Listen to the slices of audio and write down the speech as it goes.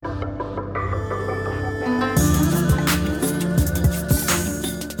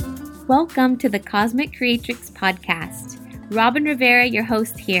Welcome to the Cosmic Creatrix podcast. Robin Rivera, your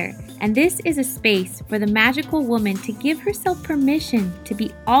host here, and this is a space for the magical woman to give herself permission to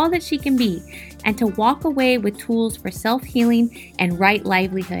be all that she can be and to walk away with tools for self-healing and right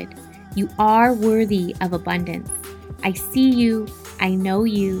livelihood. You are worthy of abundance. I see you, I know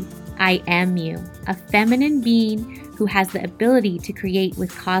you, I am you, a feminine being who has the ability to create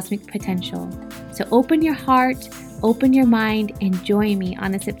with cosmic potential. So open your heart, open your mind, and join me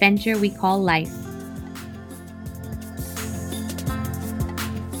on this adventure we call life.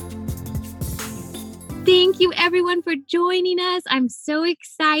 Thank you everyone for joining us. I'm so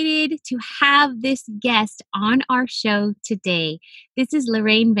excited to have this guest on our show today. This is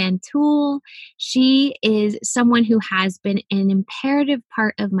Lorraine Van Tool. She is someone who has been an imperative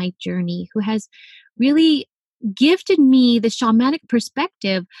part of my journey, who has really gifted me the shamanic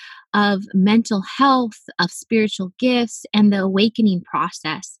perspective of mental health, of spiritual gifts, and the awakening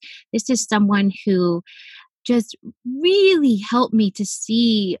process. This is someone who just really helped me to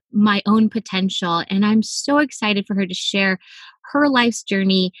see my own potential. And I'm so excited for her to share her life's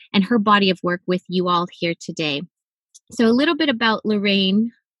journey and her body of work with you all here today. So a little bit about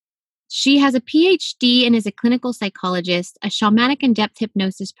Lorraine. She has a PhD and is a clinical psychologist, a shamanic and depth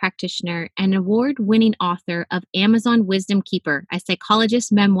hypnosis practitioner, and award-winning author of Amazon Wisdom Keeper, a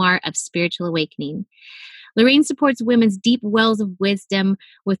psychologist's memoir of spiritual awakening. Lorraine supports women's deep wells of wisdom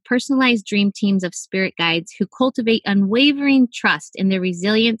with personalized dream teams of spirit guides who cultivate unwavering trust in their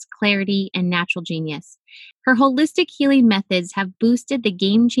resilience, clarity, and natural genius. Her holistic healing methods have boosted the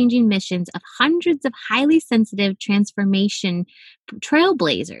game-changing missions of hundreds of highly sensitive transformation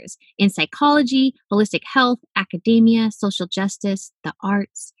trailblazers in psychology, holistic health, academia, social justice, the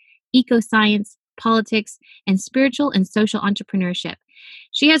arts, ecoscience, politics, and spiritual and social entrepreneurship.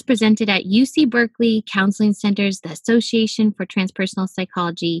 She has presented at UC Berkeley Counseling Centers, the Association for Transpersonal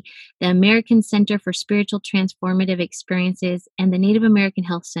Psychology, the American Center for Spiritual Transformative Experiences, and the Native American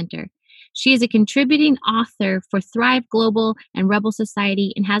Health Center. She is a contributing author for Thrive Global and Rebel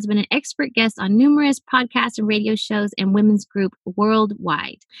Society and has been an expert guest on numerous podcasts and radio shows and women's group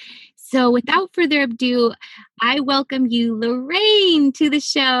worldwide. So without further ado, I welcome you, Lorraine, to the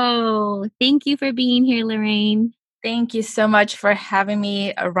show. Thank you for being here, Lorraine. Thank you so much for having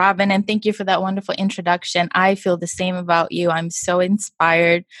me, Robin, and thank you for that wonderful introduction. I feel the same about you. I'm so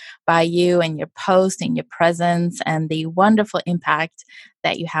inspired by you and your post and your presence and the wonderful impact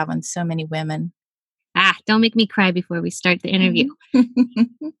that you have on so many women. Don't make me cry before we start the interview.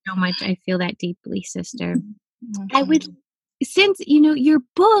 So much. I feel that deeply, sister. I would, since, your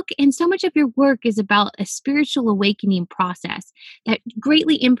book and so much of your work is about a spiritual awakening process that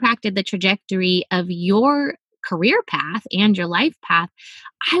greatly impacted the trajectory of your career path and your life path,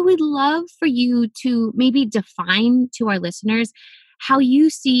 I would love for you to maybe define to our listeners how you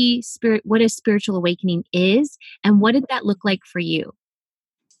see what a spiritual awakening is, and what did that look like for you?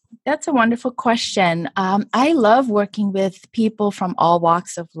 That's a wonderful question. I love working with people from all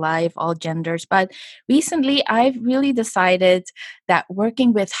walks of life, all genders, but recently I've really decided that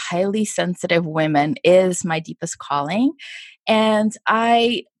working with highly sensitive women is my deepest calling. And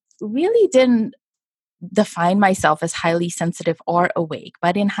I really didn't define myself as highly sensitive or awake,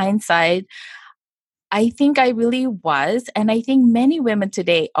 but in hindsight, I think I really was, and I think many women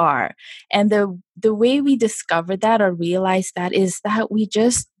today are. And the way we discover that or realize that is that we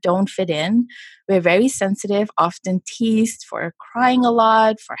just don't fit in. We're very sensitive, often teased for crying a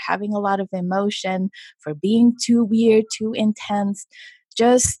lot, for having a lot of emotion, for being too weird, too intense,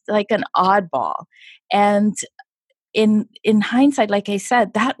 just like an oddball. And in hindsight, like I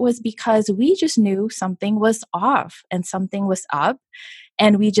said, that was because we just knew something was off and something was up,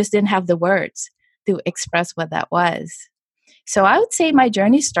 and we just didn't have the words to express what that was. So I would say my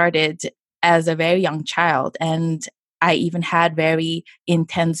journey started as a very young child, and I even had very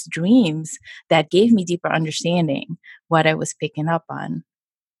intense dreams that gave me deeper understanding what I was picking up on.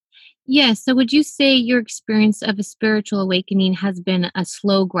 Yes. So would you say your experience of a spiritual awakening has been a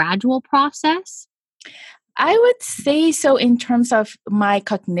slow, gradual process? I would say so in terms of my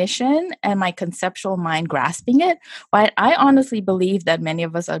cognition and my conceptual mind grasping it, but I honestly believe that many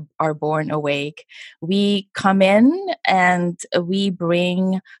of us are born awake. We come in and we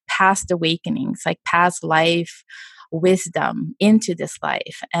bring past awakenings, like past life wisdom into this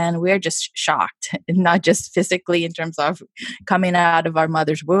life. And we're just shocked, not just physically in terms of coming out of our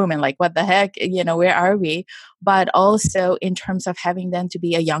mother's womb and like, what the heck, where are we? But also in terms of having them to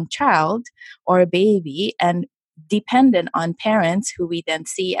be a young child or a baby and dependent on parents who we then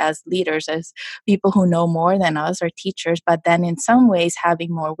see as leaders, as people who know more than us or teachers, but then in some ways having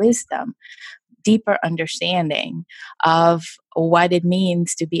more wisdom. deeper understanding of what it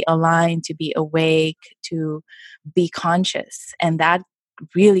means to be aligned, to be awake, to be conscious. And that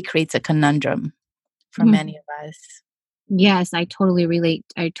really creates a conundrum for Mhm. many of us. Yes, I totally relate.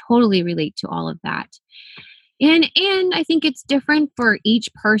 I totally relate to all of that. And I think it's different for each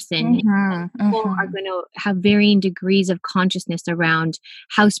person. Some Mhm, people are mhm. going to have varying degrees of consciousness around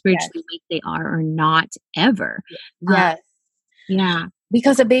how Yes. spiritually awake they are or not ever. Uh, Yes. yeah.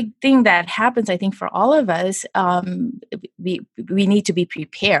 Because a big thing that happens, I think, for all of us, we we need to be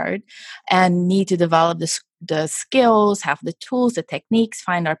prepared and need to develop the skills, have the tools, the techniques,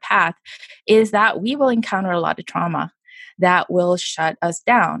 find our path. Is that we will encounter a lot of trauma that will shut us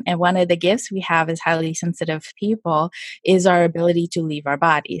down. And one of the gifts we have as highly sensitive people is our ability to leave our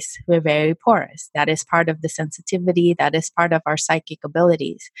bodies. We're very porous. That is part of the sensitivity. That is part of our psychic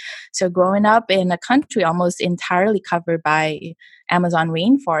abilities. So growing up in a country almost entirely covered by Amazon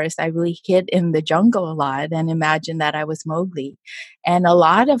rainforest, I really hid in the jungle a lot and imagined that I was Mowgli. And a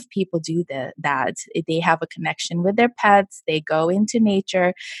lot of people do that. They have a connection with their pets, they go into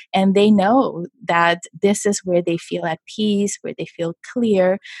nature, and they know that this is where they feel at peace, where they feel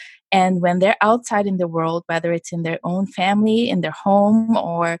clear. And when they're outside in the world, whether it's in their own family, in their home,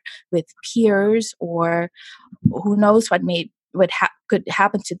 or with peers, or who knows could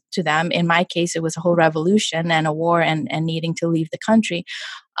happen to them. In my case, it was a whole revolution and a war, and needing to leave the country,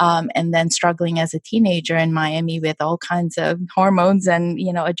 and then struggling as a teenager in Miami with all kinds of hormones and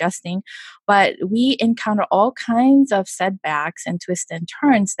adjusting. But we encounter all kinds of setbacks and twists and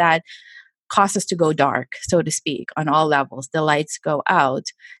turns that cause us to go dark, so to speak, on all levels. The lights go out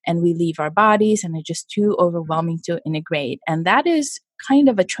and we leave our bodies, and it's just too overwhelming to integrate. And that is kind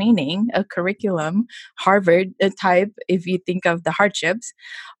of a training, a curriculum, Harvard type, if you think of the hardships,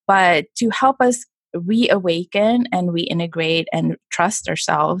 but to help us reawaken and reintegrate and trust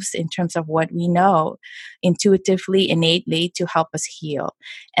ourselves in terms of what we know intuitively, innately, to help us heal.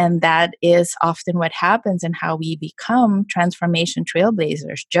 And that is often what happens and how we become transformation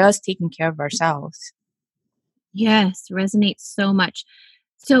trailblazers, just taking care of ourselves. Yes, resonates so much.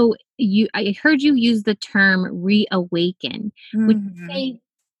 So I heard you use the term reawaken. Would you Mhm. say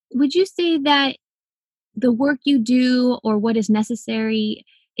would you say that the work you do or what is necessary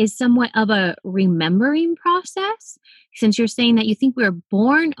is somewhat of a remembering process? Since you're saying that you think we're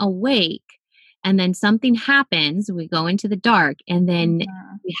born awake and then something happens, we go into the dark and then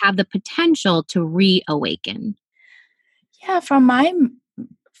Mhm. we have the potential to reawaken. Yeah, from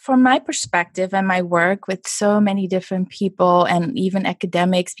my perspective and my work with so many different people and even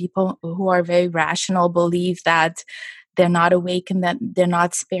academics, people who are very rational, believe that they're not awake and that they're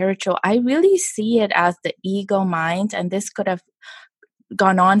not spiritual. I really see it as the ego mind, and this could have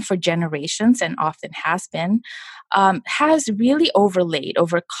gone on for generations and often has been, has really overlaid,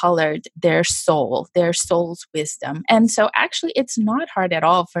 overcolored their soul's wisdom. And so, actually, it's not hard at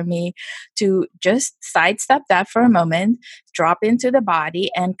all for me to just sidestep that for a moment, drop into the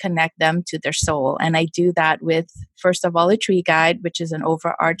body, and connect them to their soul. And I do that with, first of all, a tree guide, which is an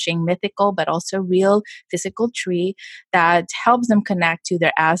overarching mythical but also real physical tree that helps them connect to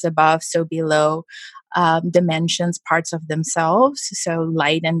their as above, so below dimensions, parts of themselves, so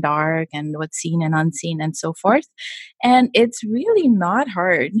light and dark, and what's seen and unseen, and so forth. And it's really not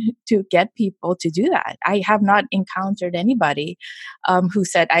hard to get people to do that. I have not encountered anybody who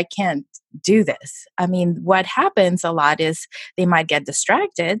said, I can't do this. I mean, what happens a lot is they might get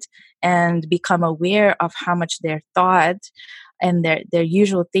distracted and become aware of how much their thought and their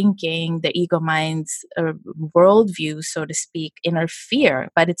usual thinking, the ego mind's worldview, so to speak, interfere.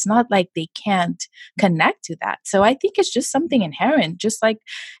 But it's not like they can't connect to that. So I think it's just something inherent, just like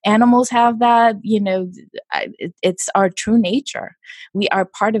animals have that. It's our true nature. We are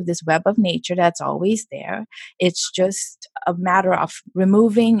part of this web of nature that's always there. It's just a matter of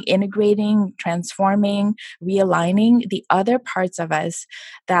removing, integrating, transforming, realigning the other parts of us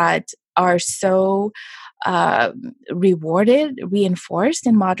that are so uh, rewarded, reinforced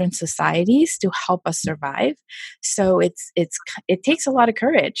in modern societies to help us survive. So it takes a lot of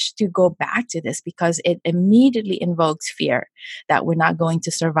courage to go back to this because it immediately invokes fear that we're not going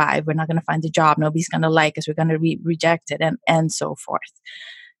to survive, we're not going to find a job, nobody's going to like us, we're going to be rejected, and so forth.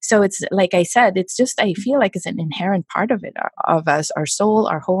 So it's like I said, it's just I feel like it's an inherent part of it, of us, our soul,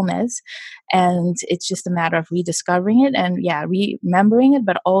 our wholeness, and it's just a matter of rediscovering it and yeah, remembering it,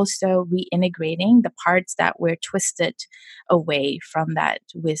 but also reintegrating the parts that were twisted away from that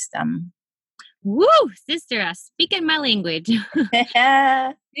wisdom. Woo, sister, speaking my language.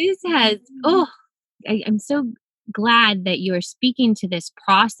 This has I'm so glad that you're speaking to this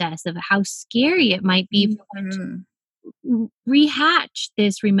process of how scary it might be for women to Mhm. rehatch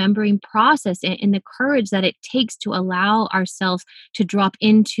this remembering process and the courage that it takes to allow ourselves to drop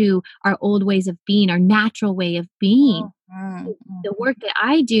into our old ways of being, our natural way of being. Mhm, The work that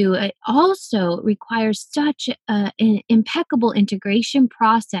I do also requires such an impeccable integration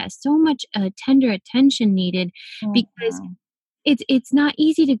process, so much tender attention needed mhm, because mhm, it's not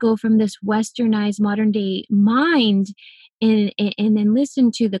easy to go from this westernized modern day mind and then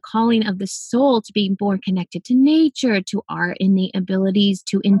listen to the calling of the soul to be more connected to nature, to our innate abilities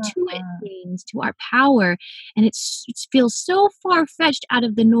to intuit things, to our power. And it feels so far fetched out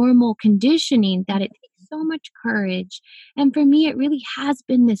of the normal conditioning that it takes so much courage. And for me, it really has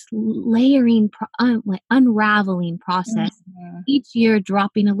been this layering, like unraveling process. mhm, Each year,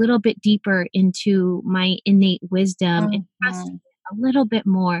 dropping a little bit deeper into my innate wisdom and trusting mhm, it a little bit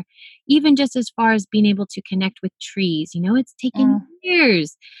more, even just as far as being able to connect with trees. You know, it's taken mhm,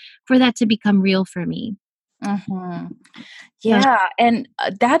 years for that to become real for me. mhm. So, Yeah, and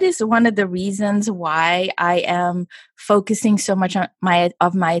that is one of the reasons why I am focusing so much on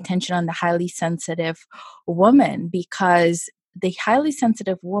my attention on the highly sensitive woman, because the highly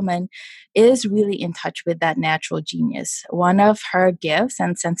sensitive woman is really in touch with that natural genius. One of her gifts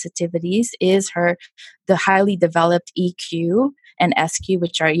and sensitivities is her the highly developed EQ and SQ,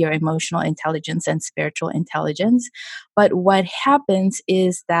 which are your emotional intelligence and spiritual intelligence. But what happens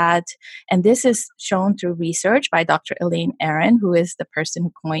is that, and this is shown through research by Dr. Elaine Aron, who is the person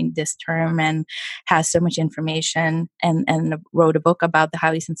who coined this term and has so much information and wrote a book about the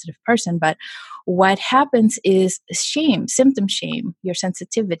highly sensitive person. But what happens is shame, symptom shame, your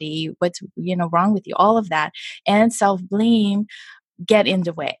sensitivity, what's wrong with you, all of that, and self-blame get in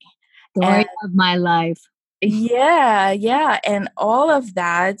the way. story of my life. Yeah, yeah. And all of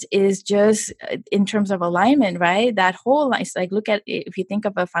that is just in terms of alignment, right? That whole life, like look at if you think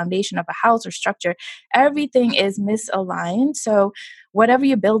of a foundation of a house or structure, everything is misaligned. So whatever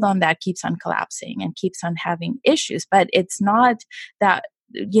you build on that keeps on collapsing and keeps on having issues. But it's not that,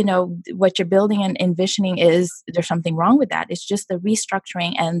 what you're building and envisioning is there's something wrong with that. It's just the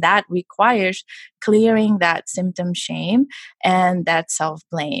restructuring, and that requires clearing that symptom shame and that self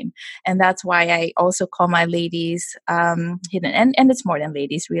blame. And that's why I also call my ladies hidden, and it's more than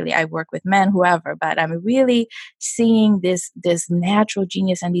ladies really. I work with men, whoever, but I'm really seeing this natural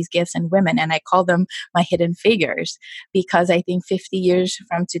genius and these gifts in women, and I call them my hidden figures, because I think 50 years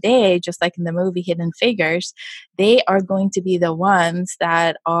from today, just like in the movie Hidden Figures, they are going to be the ones that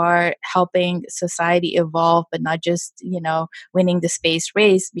are helping society evolve, but not just winning the space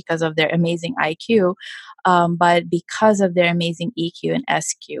race because of their amazing IQ, but because of their amazing EQ and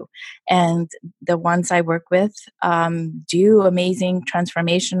SQ. And the ones I work with do amazing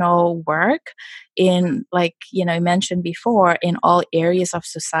transformational work in, like I mentioned before, in all areas of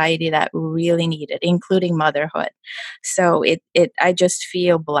society that really need it, including motherhood. So I just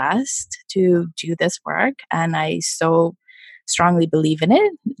feel blessed to do this work, and I so strongly believe in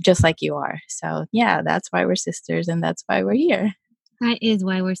it, just like you are. So yeah, that's why we're sisters, and that's why we're here. That is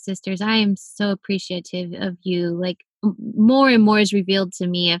why we're sisters. I am so appreciative of you. Like more and more is revealed to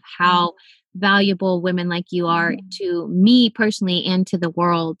me of how valuable women like you are Mhm. to me personally and to the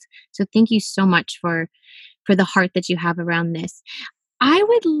world. So thank you so much for the heart that you have around this. I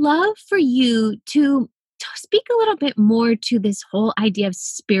would love for you to speak a little bit more to this whole idea of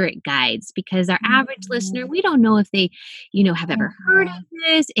spirit guides, because our average listener, Mhm. we don't know if they, have ever heard Mhm. of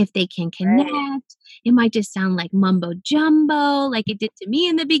this, if they can Right. connect. It might just sound like mumbo jumbo, like it did to me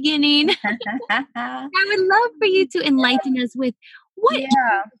in the beginning. I would love for you to enlighten us with what is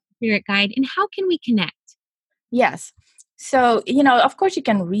Yeah. a spirit guide and how can we connect? Yes. So, of course, you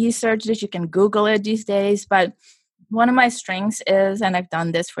can research this, you can Google it these days, but one of my strengths is, and I've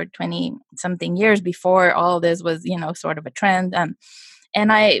done this for 20 something years before all this was, sort of a trend. And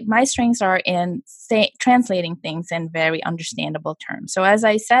my strengths are in translating things in very understandable terms. So, as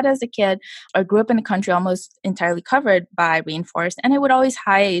I said, as a kid, I grew up in a country almost entirely covered by rainforest, and I would always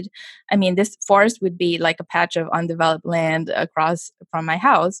hide. I mean, this forest would be like a patch of undeveloped land across from my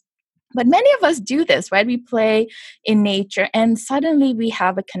house. But many of us do this, right? We play in nature, and suddenly we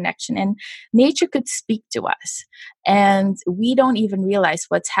have a connection, and nature could speak to us. And we don't even realize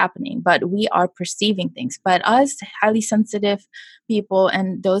what's happening, but we are perceiving things. But us highly sensitive people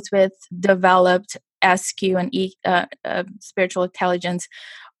and those with developed SQ and spiritual intelligence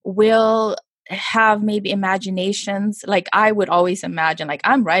will have maybe imaginations. Like I would always imagine, like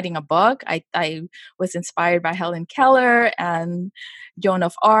I'm writing a book. I was inspired by Helen Keller and Joan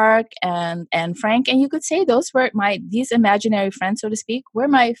of Arc and Anne Frank, and you could say those were these imaginary friends, so to speak, were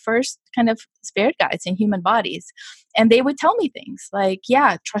my first kind of spirit guides in human bodies. And they would tell me things like,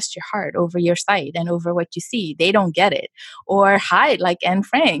 yeah, trust your heart over your sight and over what you see. They don't get it. Or hide like Anne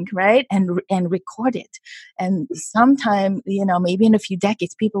Frank, right? And record it. And sometime, maybe in a few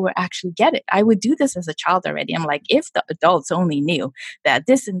decades, people will actually get it. I would do this as a child already. I'm like, if the adults only knew that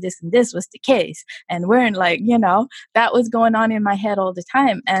this and this and this was the case, and we're like, that was going on in my head all the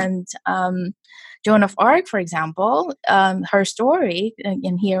time. And Joan of Arc, for example, her story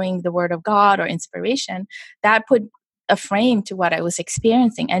in hearing the word of God or inspiration, that put a frame to what I was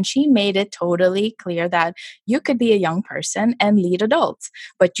experiencing. And she made it totally clear that you could be a young person and lead adults,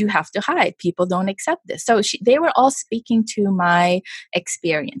 but you have to hide. People don't accept this. So they were all speaking to my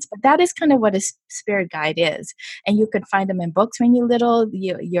experience. But that is kind of what a spirit guide is. And you can find them in books when you're little,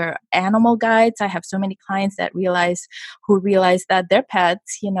 your animal guides. I have so many clients that realize that their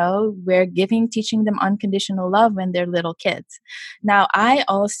pets, we're teaching them unconditional love when they're little kids. Now, I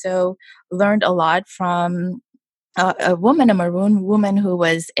also learned a lot from a maroon woman who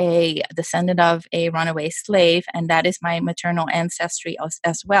was a descendant of a runaway slave, and that is my maternal ancestry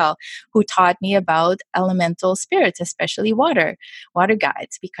as well, who taught me about elemental spirits, especially water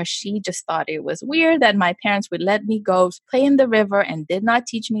guides, because she just thought it was weird that my parents would let me go play in the river and did not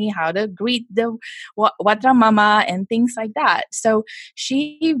teach me how to greet the Watra Mama and things like that. So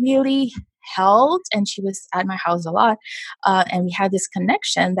she really held, and she was at my house a lot, and we had this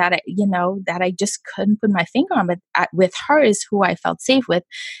connection that I just couldn't put my finger on, but with her is who I felt safe with.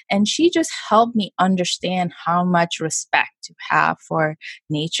 And she just helped me understand how much respect to have for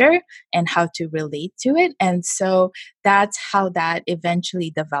nature and how to relate to it. And so that's how that eventually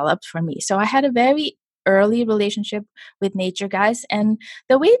developed for me. So I had a very early relationship with nature guides. And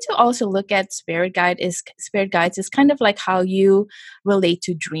the way to also look at spirit guides is kind of like how you relate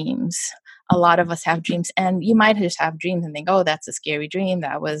to dreams. A lot of us have dreams, and you might just have dreams and think, oh, that's a scary dream.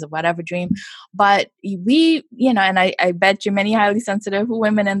 That was a whatever dream. But and I bet you many highly sensitive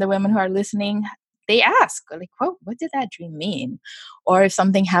women and the women who are listening, they ask, like, what did that dream mean? Or if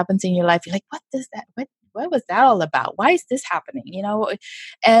something happens in your life, you're like, what was that all about? Why is this happening?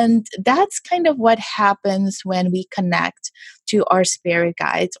 And that's kind of what happens when we connect to our spirit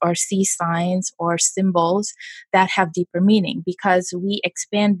guides or see signs or symbols that have deeper meaning, because we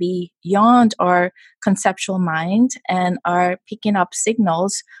expand beyond our conceptual mind and are picking up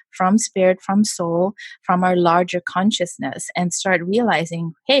signals from spirit, from soul, from our larger consciousness, and start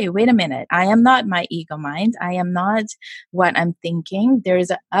realizing, hey, wait a minute, I am not my ego mind. I am not what I'm thinking. There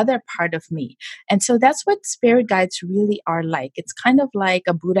is another part of me. And so that's what spirit guides really are like. It's kind of like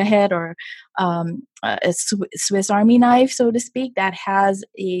a Buddha head or a Swiss Army knife, so to speak, that has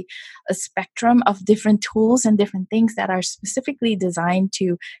a spectrum of different tools and different things that are specifically designed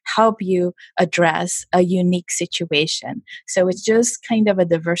to help you address a unique situation. So it's just kind of a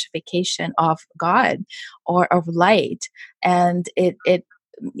diversification of God or of light. And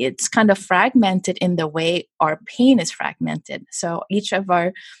it's kind of fragmented in the way our pain is fragmented. So each of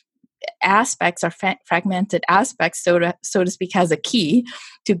our aspects or fragmented aspects, so to speak, has a key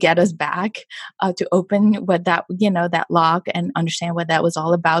to get us back, to open what that lock and understand what that was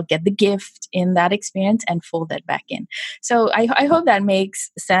all about, get the gift in that experience and fold that back in. So I hope that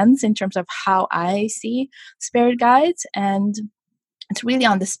makes sense in terms of how I see spirit guides. And it's really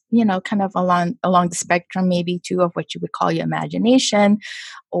on this, kind of along the spectrum, maybe too, of what you would call your imagination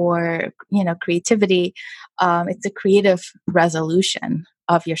or, creativity. It's a creative resolution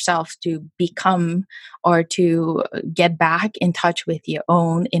of yourself to become or to get back in touch with your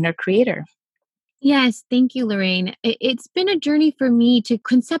own inner creator. Yes, thank you, Lorraine. It's been a journey for me to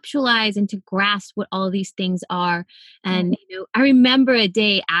conceptualize and to grasp what all these things are. And, I remember a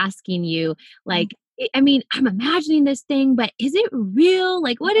day asking you, like, I'm imagining this thing, but is it real?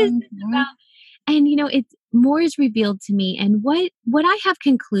 Like, what is this about? And, it's more is revealed to me. And what I have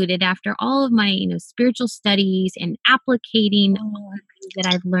concluded after all of my, spiritual studies and applicating all the things that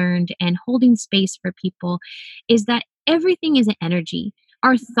I've learned and holding space for people is that everything is an energy.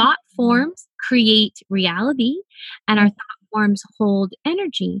 Our thought forms create reality, and our thought forms hold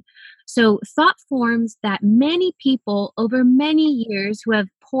energy. So thought forms that many people over many years who have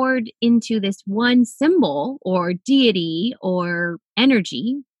poured into this one symbol or deity or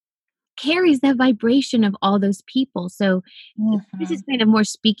energy carries that vibration of all those people. So this is kind of more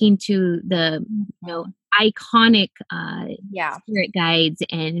speaking to the iconic spirit guides.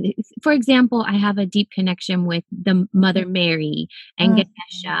 And for example, I have a deep connection with the Mother Mary and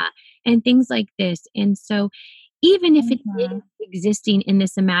Ganesha and things like this. And so even if it is Mhm. existing in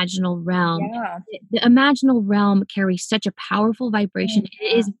this imaginal realm. Yeah. The imaginal realm carries such a powerful vibration.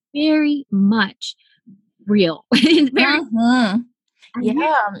 It is Mhm. very much real. It's very Mhm.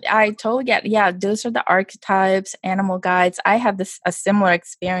 Yeah, and I totally get. Yeah, those are the archetypes, animal guides. I have this a similar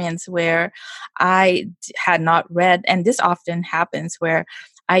experience where had not read, and this often happens where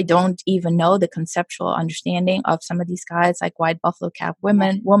I don't even know the conceptual understanding of some of these guides, like White Buffalo Cap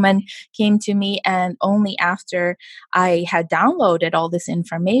woman came to me, and only after I had downloaded all this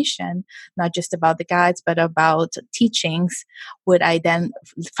information, not just about the guides but about teachings, would I then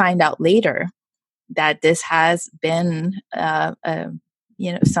find out later that this has been a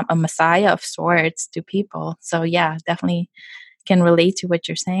messiah of sorts to people. So yeah, definitely can relate to what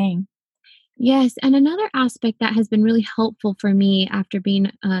you're saying. Yes, and another aspect that has been really helpful for me after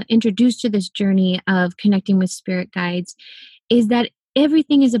being introduced to this journey of connecting with spirit guides is that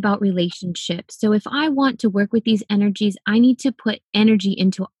everything is about relationships. So if I want to work with these energies, I need to put energy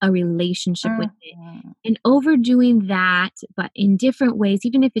into a relationship with it. Mhm. And overdoing that, but in different ways,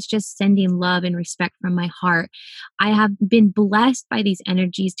 even if it's just sending love and respect from my heart, I have been blessed by these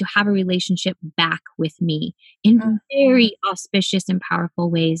energies to have a relationship back with me in Mhm. very auspicious and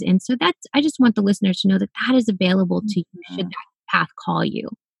powerful ways. And so that's, I just want the listeners to know that that is available to you should Mhm. that path call you.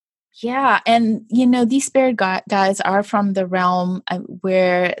 Yeah, and these spirit guides are from the realm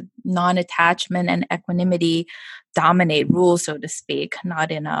where non-attachment and equanimity dominate, rule, so to speak,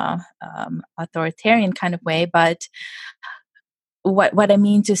 not in a authoritarian kind of way, but what I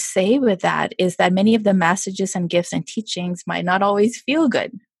mean to say with that is that many of the messages and gifts and teachings might not always feel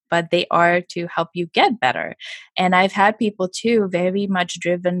good, but they are to help you get better. And I've had people too very much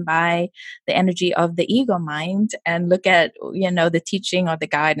driven by the energy of the ego mind and look at, the teaching or the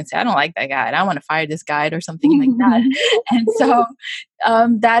guide and say, I don't like that guide. I want to fire this guide or something like that. And so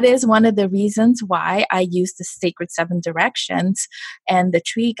that is one of the reasons why I use the Sacred Seven Directions and the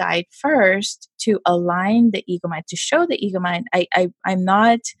Tree Guide first to align the ego mind, to show the ego mind. I'm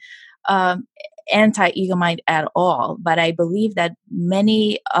not um, anti ego mind at all, but I believe that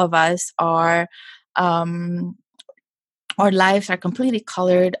many of us are. Um, our lives are completely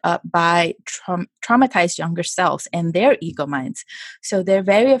colored up by traumatized younger selves and their ego minds. So they're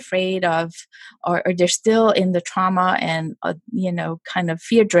very afraid of, or they're still in the trauma and, kind of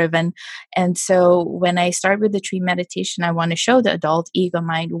fear driven. And so when I start with the tree meditation, I want to show the adult ego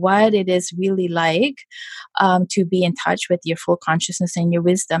mind what it is really like to be in touch with your full consciousness and your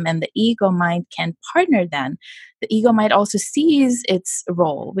wisdom. And the ego mind can partner then. The ego mind also sees its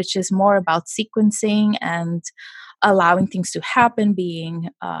role, which is more about sequencing and allowing things to happen, being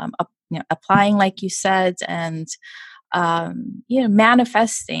applying, like you said, and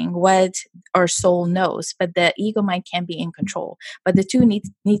manifesting what our soul knows. But the ego mind can be in control. But the two need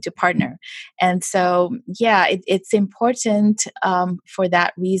to partner. And so, yeah, it's important for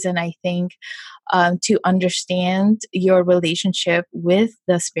that reason. I think to understand your relationship with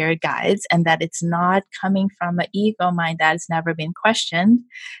the spirit guides and that it's not coming from an ego mind that has never been questioned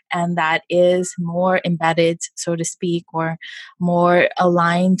and that is more embedded, so to speak, or more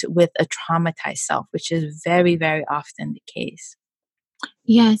aligned with a traumatized self, which is very, very often the case.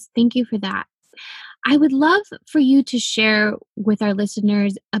 Yes, thank you for that. I would love for you to share with our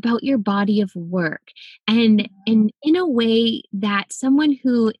listeners about your body of work and in a way that someone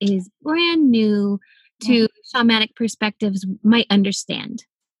who is brand new Mhm. to shamanic perspectives might understand.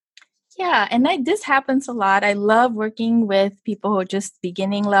 Yeah, and this happens a lot. I love working with people who are just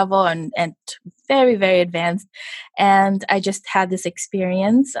beginning level and very, very advanced. And I just had this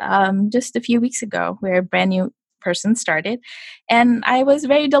experience just a few weeks ago where a brand new person started, and I was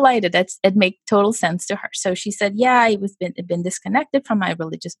very delighted. It made total sense to her. So she said, "Yeah, I was been disconnected from my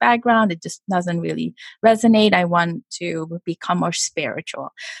religious background. It just doesn't really resonate. I want to become more spiritual."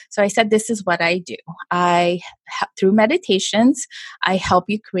 So I said, "This is what I do. Through meditations." I help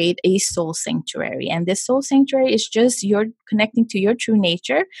you create a soul sanctuary. And this soul sanctuary is just you're connecting to your true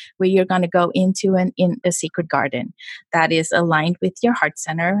nature, where you're going to go into in a sacred garden that is aligned with your heart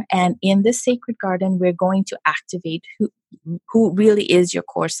center. And in this sacred garden, we're going to activate who really is your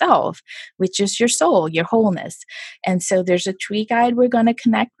core self, which is your soul, your wholeness. And so there's a tree guide we're going to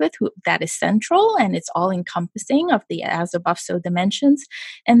connect with that is central and it's all encompassing of the as above so dimensions.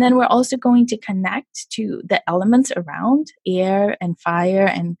 And then we're also going to connect to the elements around air and fire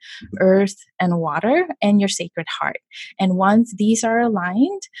and earth and water and your sacred heart. And once these are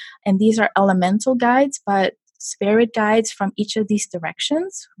aligned, and these are elemental guides, but spirit guides from each of these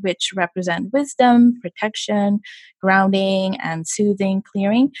directions, which represent wisdom, protection, grounding and soothing,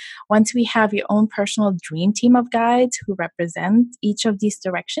 clearing. Once we have your own personal dream team of guides who represent each of these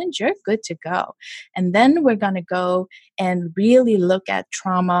directions, you're good to go. And then we're going to go and really look at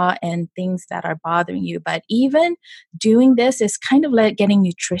trauma and things that are bothering you. But even doing this is kind of like getting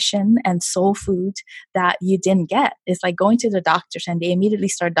nutrition and soul food that you didn't get. It's like going to the doctors and they immediately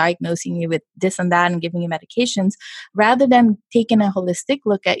start diagnosing you with this and that and giving you medications rather than taking a holistic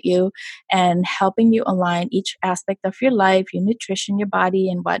look at you and helping you align each aspect of your life, your nutrition, your body,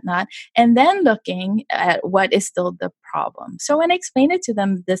 and whatnot, and then looking at what is still the problem. So when I explain it to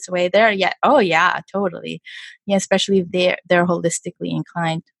them this way, they're oh yeah, totally. Yeah, especially if they're holistically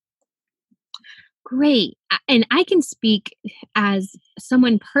inclined. Great. And I can speak as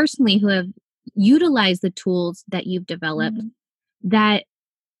someone personally who have utilized the tools that you've developed, Mhm. that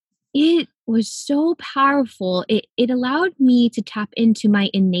it was so powerful. It allowed me to tap into my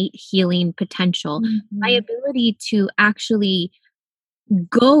innate healing potential, my Mhm. ability to actually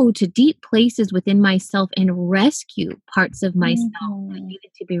go to deep places within myself and rescue parts of myself that Mhm.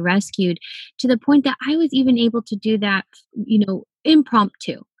 needed to be rescued, to the point that I was even able to do that,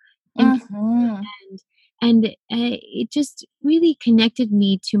 impromptu. And Mhm. it just really connected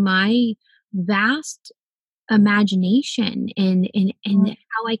me to my vast imagination and Mhm.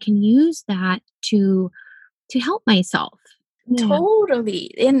 how I can use that to help myself. Yeah.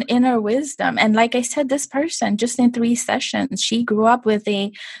 Totally, in inner wisdom. And like I said, this person, just in 3 sessions, she grew up with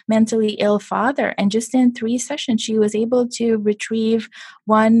a mentally ill father. And just in 3 sessions, she was able to retrieve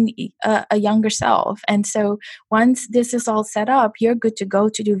a younger self. And so once this is all set up, you're good to go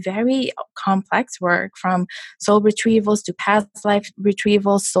to do very complex work, from soul retrievals to past life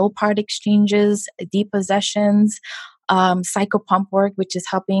retrievals, soul part exchanges, depossessions, psychopump work, which is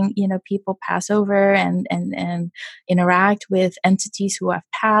helping people pass over and interact with entities who have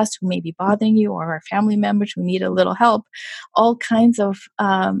passed, who may be bothering you, or are family members who need a little help. All kinds of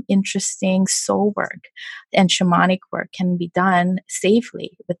interesting soul work and shamanic work can be done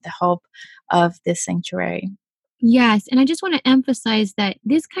safely with the help of this sanctuary. Yes, and I just want to emphasize that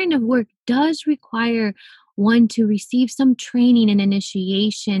this kind of work does require one to receive some training and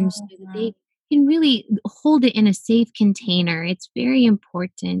initiation so that Mhm. they can really hold it in a safe container. It's very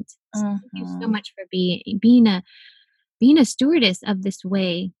important. So thank you so Mhm. much for being a stewardess of this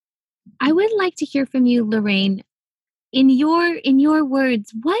way. I would like to hear from you, Lorraine. In your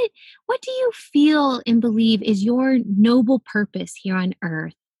words, what do you feel and believe is your noble purpose here on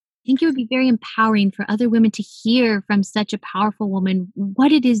earth? I think it would be very empowering for other women to hear from such a powerful woman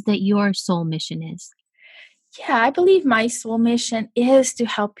what it is that your soul mission is. Yeah, I believe my soul mission is to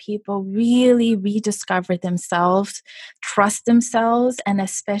help people really rediscover themselves, trust themselves, and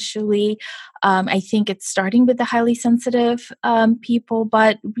especially, I think it's starting with the highly sensitive people,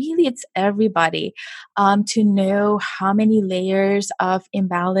 but really it's everybody, to know how many layers of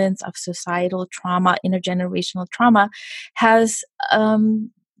imbalance, of societal trauma, intergenerational trauma has.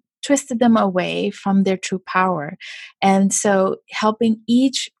 Twisted them away from their true power. And so helping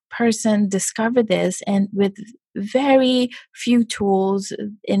each person discover this, and with very few tools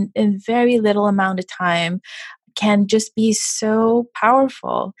in very little amount of time, can just be so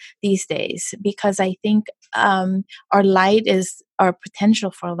powerful these days, because I think our light is our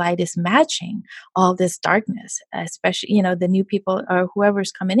potential for light is matching all this darkness, especially the new people or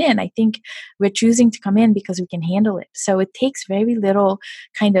whoever's coming in. I think we're choosing to come in because we can handle it. So it takes very little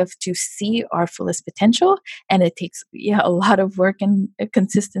kind of to see our fullest potential, and it takes a lot of work and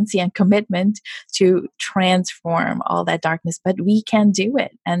consistency and commitment to transform all that darkness, but we can do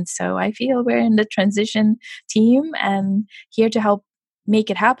it. And so I feel we're in the transition team and here to help make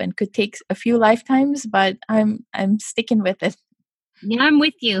it happen. Could take a few lifetimes, but I'm sticking with it. Yeah, I'm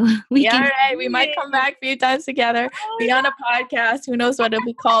with you. We Yeah, can all right. We do might come it. back a few times together, Oh, be on a podcast. Who knows what it'll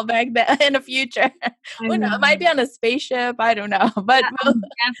be called back then in the future? I Who knows? love It might be it. on a spaceship. I don't know, but I'm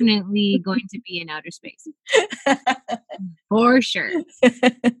definitely going to be in outer space for sure.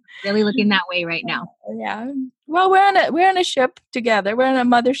 Really looking that way right now. yeah. Well, we're on a ship together. We're on a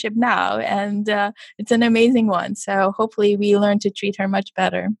mothership now, and it's an amazing one. So hopefully, we learn to treat her much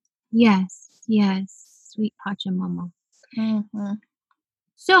better. Yes, yes, sweet Pachamama. Mhm.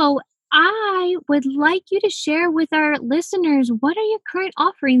 So, I would like you to share with our listeners, what are your current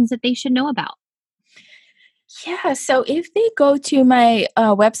offerings that they should know about? Yeah, so if they go to my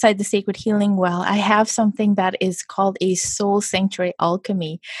website, The Sacred Healing Well, I have something that is called a Soul Sanctuary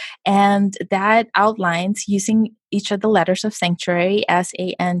Alchemy. And that outlines using each of the letters of sanctuary,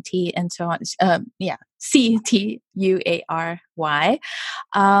 SANT, and so on. Yeah, CTUARY.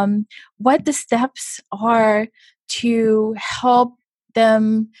 What the steps are to help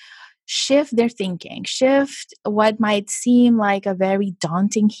them shift their thinking, shift what might seem like a very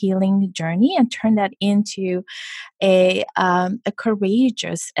daunting healing journey and turn that into a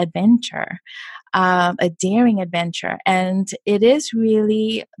courageous adventure, a daring adventure. And it is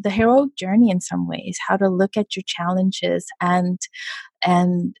really the heroic journey in some ways, how to look at your challenges and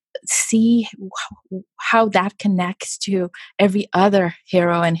see how that connects to every other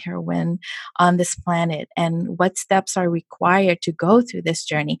hero and heroine on this planet and what steps are required to go through this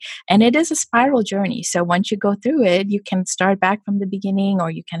journey. And it is a spiral journey. So once you go through it, you can start back from the beginning, or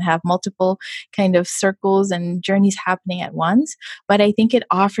you can have multiple kind of circles and journeys happening at once. But I think it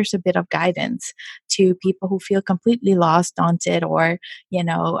offers a bit of guidance to people who feel completely lost, daunted, or,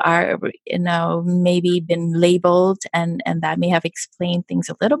 are, maybe been labeled, and that may have explained things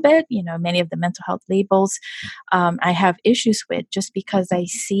a little bit. Many of the mental health labels I have issues with, just because I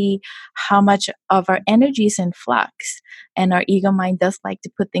see how much of our energy is in flux, and our ego mind does like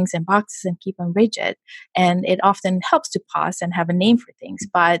to put things in boxes and keep them rigid. And it often helps to pause and have a name for things,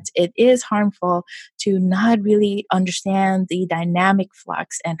 but it is harmful to not really understand the dynamic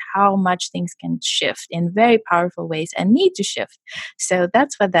flux and how much things can shift in very powerful ways and need to shift. So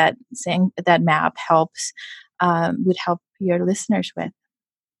that's what that map helps would help your listeners with.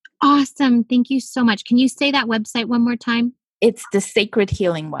 Awesome. Thank you so much. Can you say that website one more time? It's The Sacred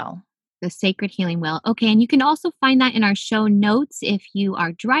Healing Well. The Sacred Healing Well. Okay. And you can also find that in our show notes if you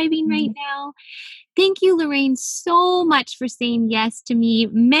are driving right now. Thank you, Lorraine, so much for saying yes to me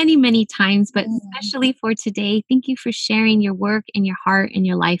many, many times, but especially for today. Thank you for sharing your work and your heart and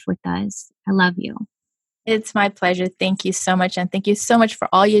your life with us. I love you. It's my pleasure. Thank you so much. And thank you so much for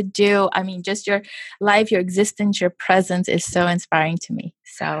all you do. I mean, just your life, your existence, your presence is so inspiring to me.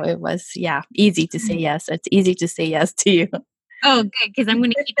 So it was, easy to say yes. It's easy to say yes to you. Oh, good, because I'm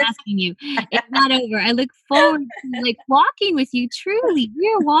going to keep asking you. It's not over. I look forward to walking with you. Truly,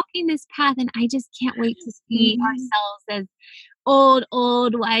 we're walking this path, and I just can't wait to see ourselves as old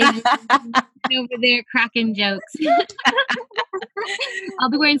wives over there cracking jokes.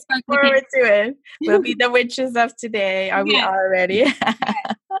 I'll be wearing sparkly pants. Forward to it. We'll be the witches of today. Are we already?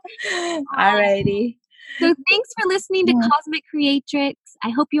 Alrighty. So thanks for listening to Cosmic Creatrix.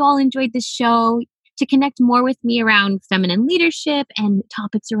 I hope you all enjoyed the show. To connect more with me around feminine leadership and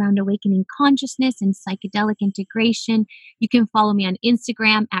topics around awakening consciousness and psychedelic integration, you can follow me on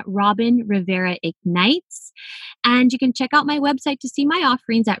Instagram at Robin Rivera Ignites. And you can check out my website to see my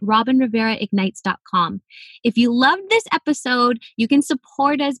offerings at robinriveraignites.com. If you loved this episode, you can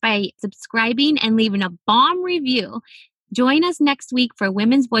support us by subscribing and leaving a bomb review. Join us next week for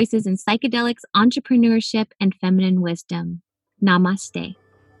Women's Voices in Psychedelics, Entrepreneurship, and Feminine Wisdom. Namaste.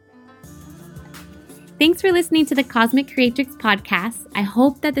 Thanks for listening to the Cosmic Creatrix podcast. I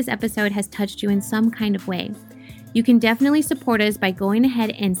hope that this episode has touched you in some kind of way. You can definitely support us by going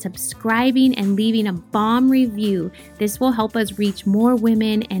ahead and subscribing and leaving a bomb review. This will help us reach more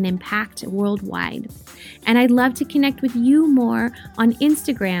women and impact worldwide. And I'd love to connect with you more on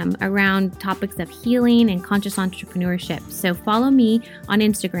Instagram around topics of healing and conscious entrepreneurship. So follow me on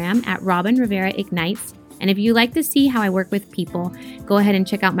Instagram at Robin Rivera Ignites. And if you like to see how I work with people, go ahead and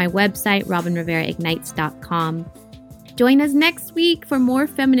check out my website, robinriveraignites.com. Join us next week for more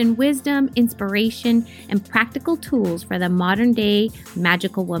feminine wisdom, inspiration, and practical tools for the modern day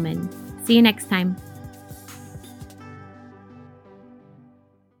magical woman. See you next time.